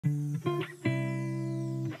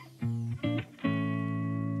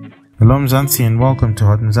Hello Mzansi and welcome to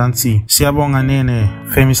Hot Mzansi. Siyabonga Nene,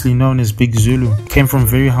 famously known as Big Zulu, came from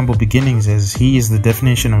very humble beginnings as he is the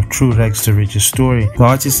definition of true rags to riches story. The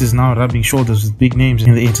artist is now rubbing shoulders with big names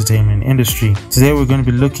in the entertainment industry. Today we're going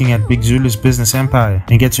to be looking at Big Zulu's business empire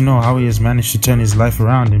and get to know how he has managed to turn his life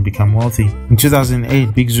around and become wealthy. In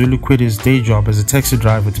 2008, Big Zulu quit his day job as a taxi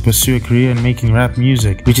driver to pursue a career in making rap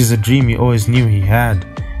music, which is a dream he always knew he had.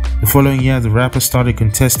 The following year, the rapper started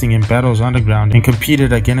contesting in battles underground and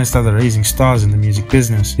competed against other rising stars in the music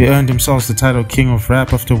business. He earned himself the title King of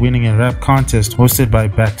Rap after winning a rap contest hosted by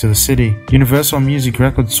Back to the City. Universal Music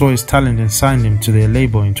Records saw his talent and signed him to their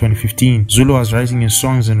label in 2015. Zulu was writing his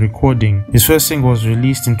songs and recording. His first single was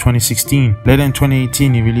released in 2016. Later in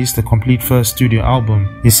 2018, he released the complete first studio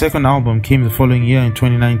album. His second album came the following year in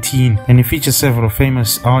 2019, and he featured several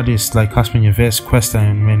famous artists like Casper Nyovest, Questa,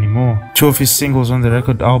 and many more. Two of his singles on the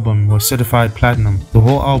record album was certified platinum. The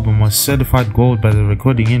whole album was certified gold by the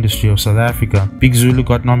recording industry of South Africa. Big Zulu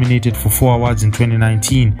got nominated for 4 awards in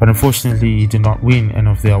 2019, but unfortunately he did not win any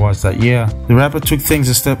of the awards that year. The rapper took things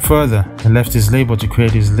a step further and left his label to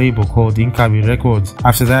create his label called Inkabi Records.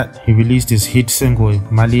 After that, he released his hit single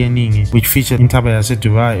Mali Eningi, which featured Intaba Yase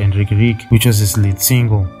Dubai and Rick Rick, which was his lead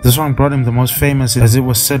single. The song brought him the most famous as it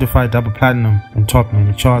was certified double platinum and topped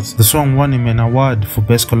many charts. The song won him an award for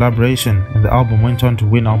best collaboration, and the album went on to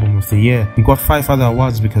win Album of the Year. He got 5 other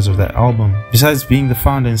awards because of that album. Besides being the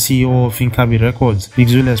founder and CEO of Inkabi Records, Big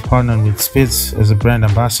Zulu has partnered with Spitz as a brand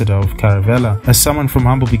ambassador of Caravella. As someone from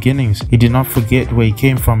humble beginnings, he did not forget where he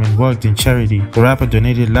came from and worked in charity. The rapper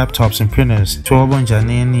donated laptops and printers to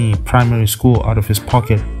Obonjaneni Primary School out of his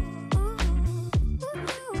pocket.